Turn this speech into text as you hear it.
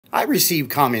I receive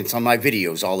comments on my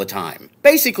videos all the time,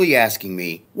 basically asking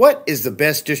me, what is the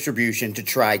best distribution to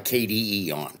try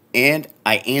KDE on? And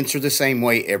I answer the same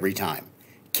way every time,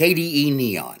 KDE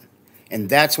Neon. And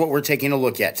that's what we're taking a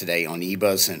look at today on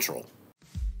eBuzz Central.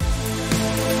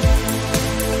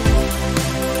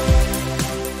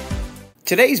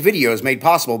 Today's video is made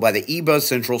possible by the eBuzz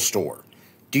Central store.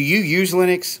 Do you use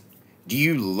Linux? Do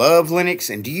you love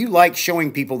Linux? And do you like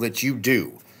showing people that you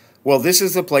do? Well, this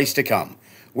is the place to come.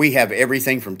 We have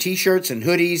everything from t-shirts and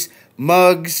hoodies,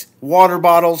 mugs, water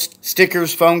bottles,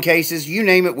 stickers, phone cases, you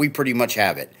name it, we pretty much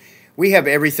have it. We have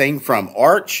everything from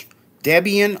Arch,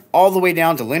 Debian, all the way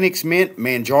down to Linux Mint,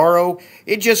 Manjaro.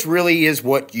 It just really is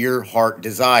what your heart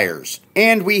desires.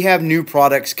 And we have new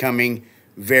products coming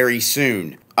very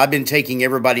soon. I've been taking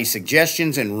everybody's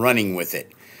suggestions and running with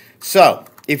it. So,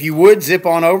 if you would, zip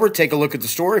on over, take a look at the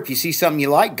store. If you see something you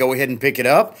like, go ahead and pick it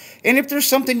up. And if there's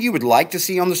something you would like to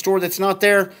see on the store that's not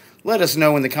there, let us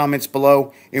know in the comments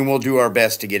below, and we'll do our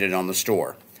best to get it on the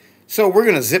store. So we're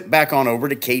going to zip back on over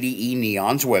to KDE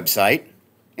Neon's website.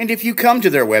 And if you come to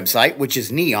their website, which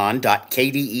is neon.kde.org,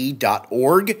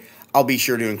 I'll be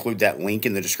sure to include that link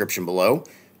in the description below.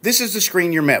 This is the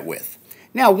screen you're met with.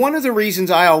 Now, one of the reasons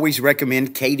I always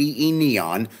recommend KDE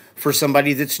Neon for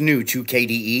somebody that's new to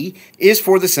KDE is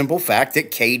for the simple fact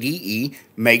that KDE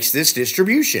makes this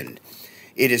distribution.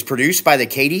 It is produced by the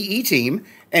KDE team,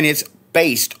 and it's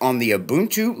based on the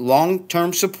Ubuntu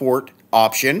long-term support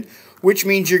option, which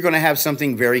means you're going to have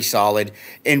something very solid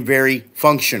and very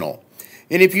functional.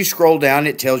 And if you scroll down,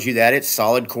 it tells you that it's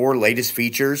solid core, latest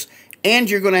features, and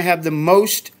you're going to have the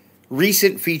most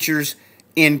recent features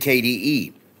in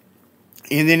KDE.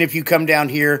 And then if you come down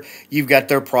here, you've got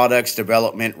their products,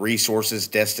 development, resources,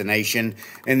 destination,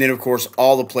 and then, of course,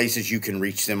 all the places you can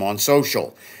reach them on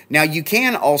social. Now, you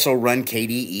can also run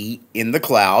KDE in the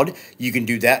cloud. You can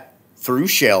do that through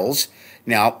shells.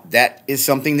 Now, that is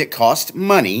something that costs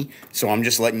money, so I'm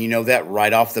just letting you know that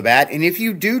right off the bat. And if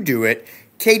you do it,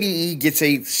 KDE gets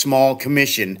a small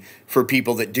commission for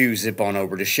people that do zip on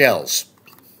over to shells.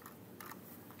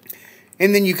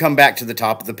 And then you come back to the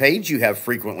top of the page, you have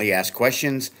frequently asked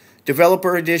questions,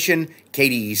 developer edition,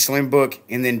 KDE Slimbook,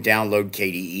 and then download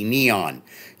KDE Neon.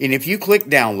 And if you click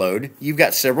download, you've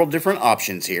got several different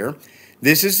options here.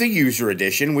 This is the user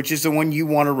edition, which is the one you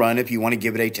want to run if you want to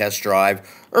give it a test drive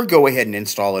or go ahead and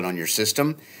install it on your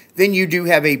system. Then you do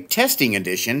have a testing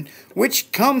edition,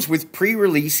 which comes with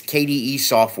pre-release KDE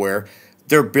software.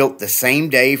 They're built the same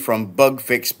day from bug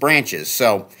fix branches.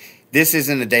 So this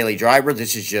isn't a daily driver,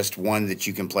 this is just one that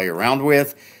you can play around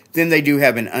with. Then they do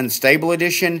have an unstable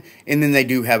edition, and then they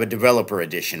do have a developer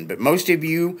edition. But most of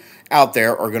you out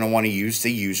there are going to want to use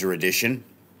the user edition.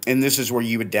 And this is where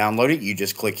you would download it. You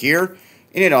just click here,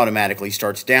 and it automatically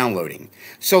starts downloading.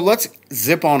 So let's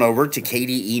zip on over to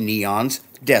KDE Neon's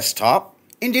desktop.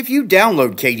 And if you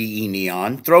download KDE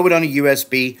Neon, throw it on a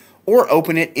USB, or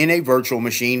open it in a virtual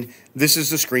machine, this is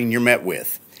the screen you're met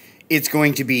with. It's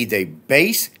going to be the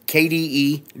base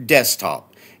KDE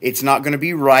desktop. It's not going to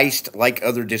be riced like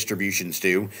other distributions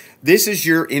do. This is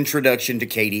your introduction to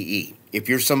KDE. If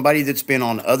you're somebody that's been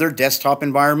on other desktop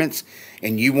environments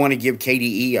and you want to give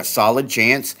KDE a solid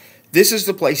chance, this is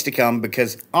the place to come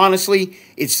because, honestly,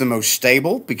 it's the most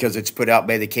stable because it's put out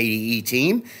by the KDE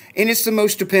team, and it's the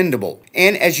most dependable.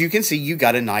 And as you can see, you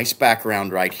got a nice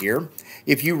background right here.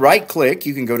 If you right-click,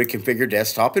 you can go to Configure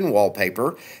Desktop and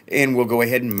Wallpaper, and we'll go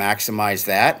ahead and maximize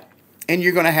that. And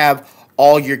you're going to have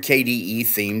all your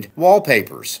KDE-themed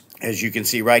wallpapers, as you can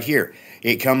see right here.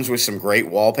 It comes with some great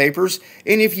wallpapers,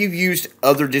 and if you've used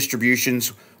other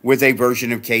distributions with a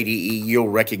version of KDE, you'll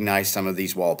recognize some of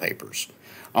these wallpapers.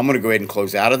 I'm going to go ahead and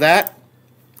close out of that.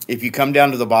 If you come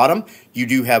down to the bottom, you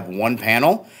do have one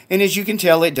panel, and as you can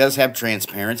tell, it does have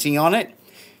transparency on it.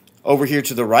 Over here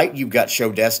to the right, you've got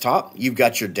Show Desktop, you've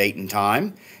got your date and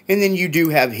time, and then you do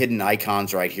have hidden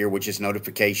icons right here, which is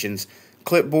notifications,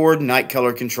 clipboard, night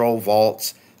color control,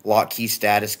 vaults, lock key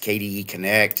status, KDE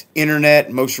Connect,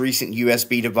 internet, most recent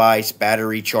USB device,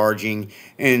 battery charging,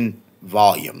 and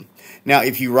volume. Now,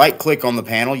 if you right-click on the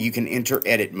panel, you can enter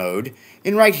edit mode.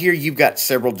 And right here, you've got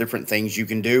several different things you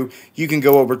can do. You can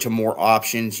go over to more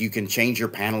options. You can change your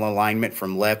panel alignment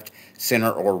from left,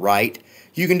 center, or right.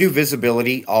 You can do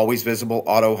visibility, always visible,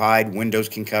 auto hide, windows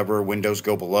can cover, windows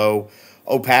go below,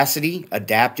 opacity,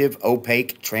 adaptive,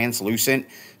 opaque, translucent.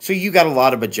 So you got a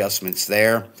lot of adjustments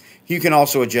there. You can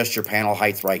also adjust your panel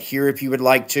height right here if you would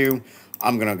like to.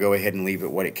 I'm going to go ahead and leave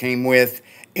it what it came with.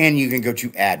 And you can go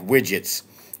to Add Widgets.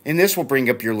 And this will bring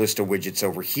up your list of widgets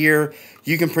over here.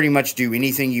 You can pretty much do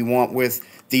anything you want with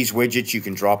these widgets. You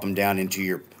can drop them down into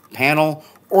your panel,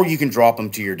 or you can drop them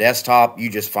to your desktop. You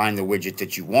just find the widget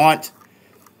that you want,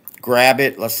 grab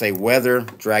it, let's say weather,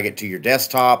 drag it to your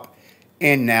desktop,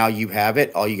 and now you have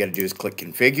it. All you got to do is click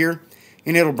configure,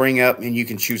 and it'll bring up, and you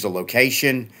can choose a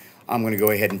location. I'm going to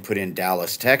go ahead and put in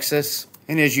Dallas, Texas.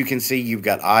 And as you can see, you've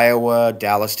got Iowa,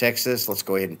 Dallas, Texas. Let's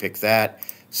go ahead and pick that,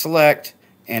 select,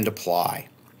 and apply.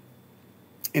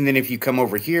 And then if you come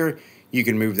over here, you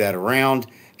can move that around,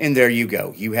 and there you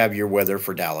go. You have your weather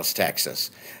for Dallas, Texas.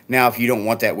 Now, if you don't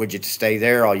want that widget to stay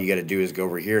there, all you got to do is go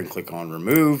over here and click on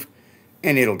remove,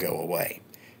 and it'll go away.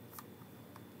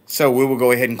 So we will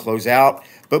go ahead and close out.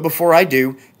 But before I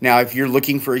do, now if you're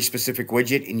looking for a specific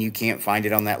widget and you can't find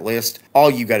it on that list, all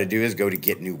you got to do is go to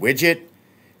Get New Widget,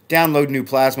 download new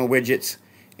Plasma widgets,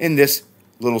 and this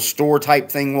little store type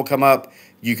thing will come up.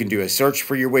 You can do a search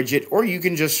for your widget, or you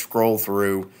can just scroll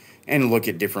through and look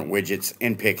at different widgets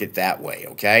and pick it that way,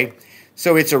 okay?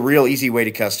 So it's a real easy way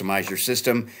to customize your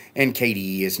system, and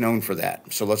KDE is known for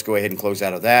that. So let's go ahead and close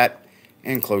out of that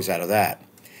and close out of that.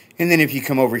 And then if you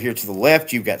come over here to the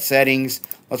left, you've got settings.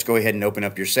 Let's go ahead and open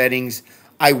up your settings.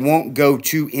 I won't go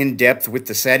too in-depth with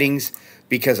the settings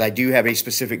because I do have a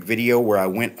specific video where I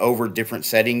went over different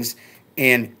settings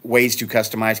and ways to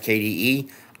customize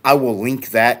KDE. I will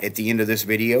link that at the end of this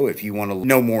video if you want to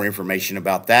know more information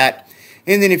about that.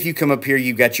 And then if you come up here,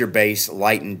 you've got your base,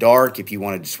 light and dark. If you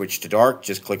wanted to switch to dark,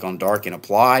 just click on dark and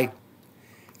apply.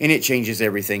 And it changes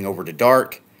everything over to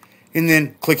dark. And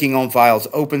then clicking on files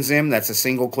opens them. That's a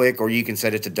single click, or you can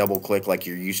set it to double click like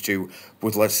you're used to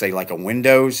with, let's say, like a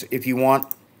Windows if you want.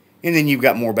 And then you've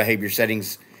got more behavior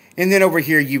settings. And then over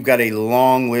here, you've got a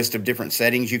long list of different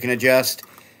settings you can adjust.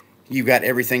 You've got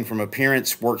everything from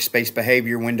appearance, workspace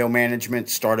behavior, window management,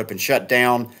 startup and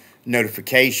shutdown,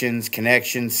 notifications,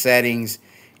 connections, settings,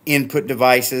 input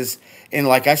devices. And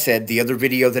like I said, the other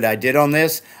video that I did on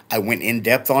this, I went in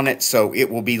depth on it, so it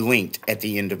will be linked at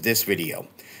the end of this video.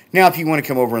 Now, if you want to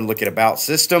come over and look at About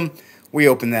System, we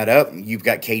open that up. You've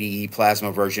got KDE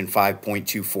Plasma version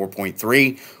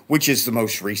 5.24.3, which is the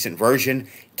most recent version.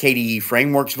 KDE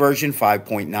Frameworks version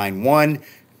 5.91,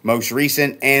 most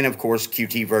recent. And, of course,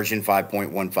 Qt version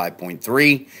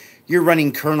 5.15.3. You're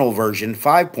running kernel version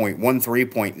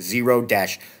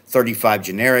 5.13.0-35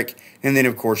 generic. And then,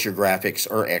 of course, your graphics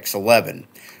are X11.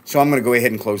 So I'm going to go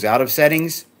ahead and close out of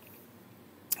settings.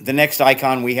 The next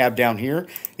icon we have down here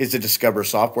is the Discover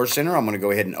Software Center. I'm going to go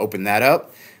ahead and open that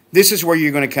up. This is where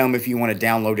you're going to come if you want to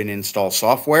download and install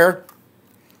software.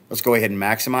 Let's go ahead and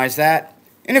maximize that.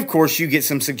 And of course, you get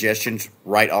some suggestions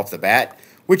right off the bat,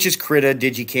 which is Krita,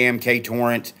 Digicam,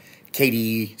 KTorrent,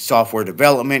 KDE Software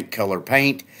Development, Color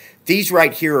Paint. These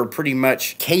right here are pretty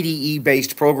much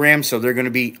KDE-based programs, so they're going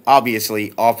to be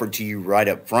obviously offered to you right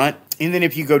up front. And then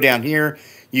if you go down here,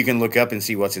 you can look up and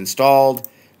see what's installed.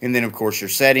 And then, of course, your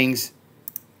settings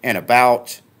and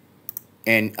About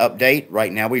and Update.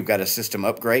 Right now, we've got a system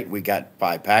upgrade. We've got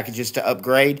 5 packages to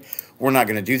upgrade. We're not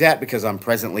going to do that because I'm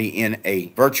presently in a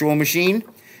virtual machine.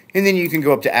 And then you can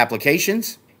go up to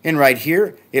Applications. And right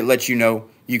here, it lets you know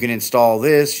you can install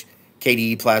this.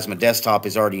 KDE Plasma Desktop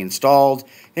is already installed.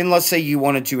 And let's say you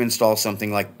wanted to install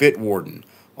something like Bitwarden.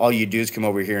 All you do is come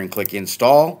over here and click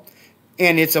Install.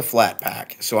 And it's a flat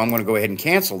pack. So I'm going to go ahead and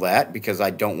cancel that because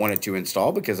I don't want it to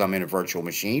install because I'm in a virtual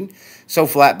machine. So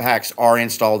flat packs are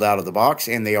installed out of the box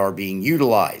and they are being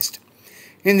utilized.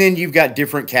 And then you've got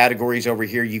different categories over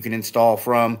here you can install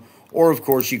from. Or of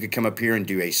course you could come up here and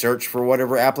do a search for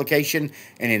whatever application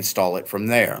and install it from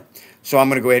there. So I'm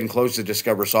going to go ahead and close the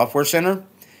Discover Software Center.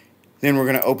 Then we're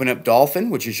going to open up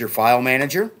Dolphin, which is your file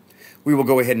manager. We will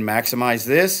go ahead and maximize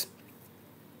this.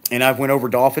 And I've went over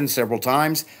Dolphin several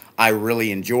times. I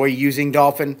really enjoy using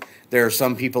Dolphin. There are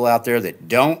some people out there that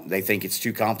don't. They think it's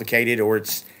too complicated or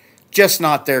it's just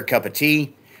not their cup of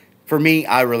tea. For me,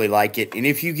 I really like it. And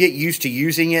if you get used to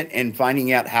using it and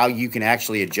finding out how you can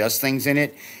actually adjust things in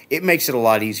it, it makes it a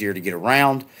lot easier to get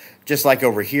around. Just like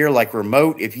over here, like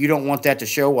Remote, if you don't want that to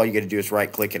show, all you got to do is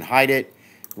right-click and hide it.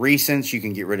 Recents, you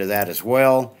can get rid of that as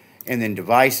well. And then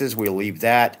Devices, we'll leave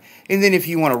that. And then if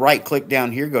you want to right-click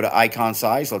down here, go to Icon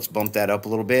Size. Let's bump that up a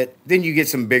little bit. Then you get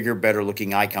some bigger,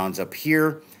 better-looking icons up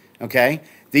here. Okay?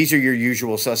 These are your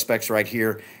usual suspects right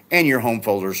here. And your home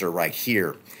folders are right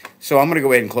here. So I'm going to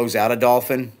go ahead and close out of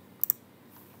Dolphin.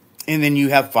 And then you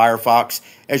have Firefox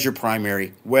as your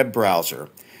primary web browser.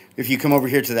 If you come over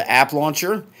here to the App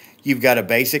Launcher, you've got a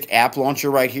basic app launcher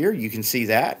right here. You can see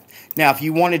that. Now, if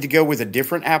you wanted to go with a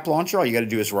different app launcher, all you got to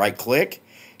do is right-click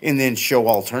and then Show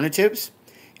Alternatives.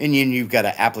 And then you've got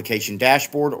an Application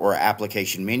Dashboard or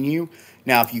Application Menu.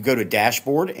 Now, if you go to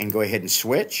Dashboard and go ahead and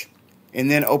switch,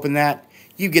 and then open that,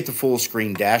 you get the full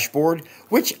screen dashboard,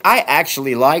 which I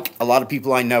actually like. A lot of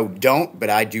people I know don't, but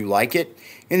I do like it.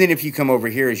 And then if you come over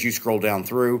here, as you scroll down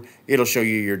through, it'll show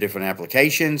you your different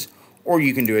applications, or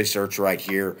you can do a search right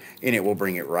here, and it will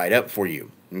bring it right up for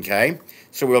you. Okay,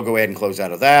 so we'll go ahead and close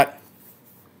out of that.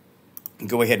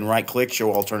 Go ahead and right-click,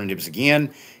 show alternatives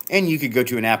again, and you could go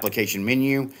to an application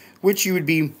menu, which you would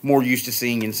be more used to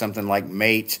seeing in something like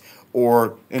Mate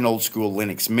or an old-school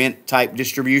Linux Mint type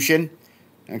distribution.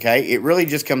 Okay, it really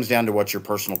just comes down to what your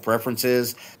personal preference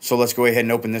is. So let's go ahead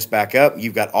and open this back up.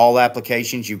 You've got all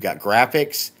applications. You've got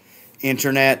graphics,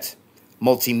 internet,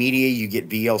 multimedia. You get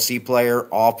VLC player,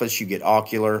 Office. You get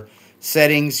Ocular.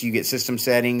 Settings. You get system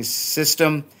settings.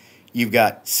 System. You've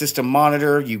got system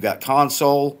monitor. You've got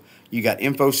console. You got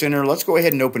info center. Let's go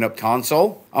ahead and open up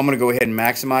console. I'm going to go ahead and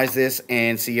maximize this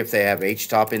and see if they have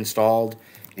HTOP installed,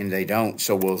 and they don't.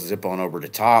 So we'll zip on over to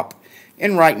top.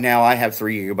 And right now I have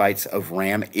 3 gigabytes of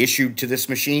RAM issued to this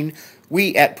machine.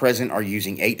 We at present are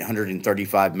using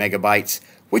 835 megabytes,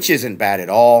 which isn't bad at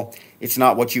all. It's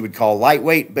not what you would call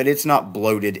lightweight, but it's not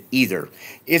bloated either.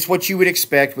 It's what you would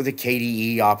expect with a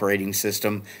KDE operating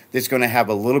system that's going to have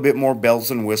a little bit more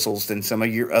bells and whistles than some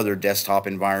of your other desktop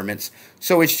environments.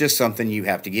 So it's just something you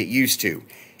have to get used to.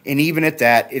 And even at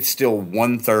that, it's still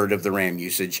 1/3 of the RAM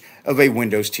usage of a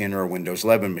Windows 10 or a Windows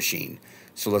 11 machine.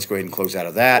 So let's go ahead and close out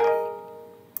of that.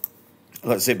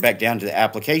 Let's zip back down to the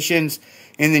applications,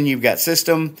 and then you've got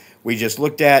system. We just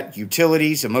looked at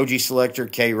utilities, emoji selector,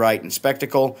 Kwrite, and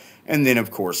spectacle, and then of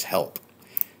course help.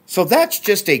 So that's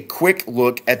just a quick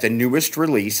look at the newest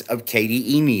release of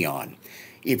KDE Neon.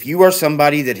 If you are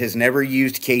somebody that has never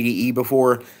used KDE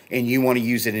before and you want to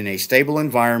use it in a stable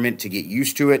environment to get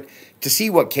used to it, to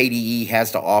see what KDE has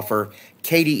to offer,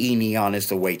 KDE Neon is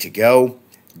the way to go.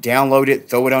 Download it,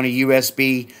 throw it on a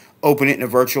USB, open it in a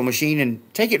virtual machine, and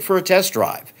take it for a test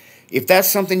drive. If that's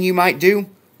something you might do,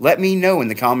 let me know in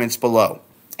the comments below.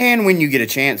 And when you get a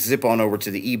chance, zip on over to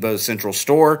the eBuzz Central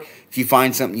Store. If you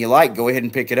find something you like, go ahead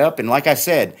and pick it up. And like I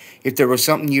said, if there was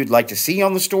something you'd like to see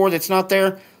on the store that's not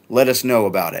there, let us know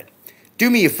about it. Do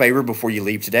me a favor before you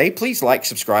leave today. Please like,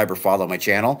 subscribe, or follow my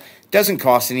channel. Doesn't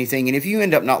cost anything, and if you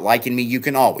end up not liking me, you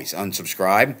can always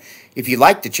unsubscribe. If you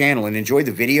like the channel and enjoy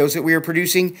the videos that we are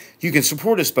producing, you can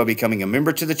support us by becoming a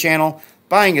member to the channel,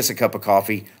 buying us a cup of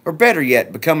coffee, or better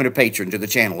yet, becoming a patron to the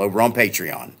channel over on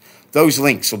Patreon. Those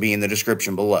links will be in the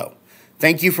description below.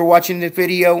 Thank you for watching this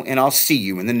video, and I'll see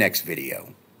you in the next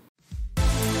video.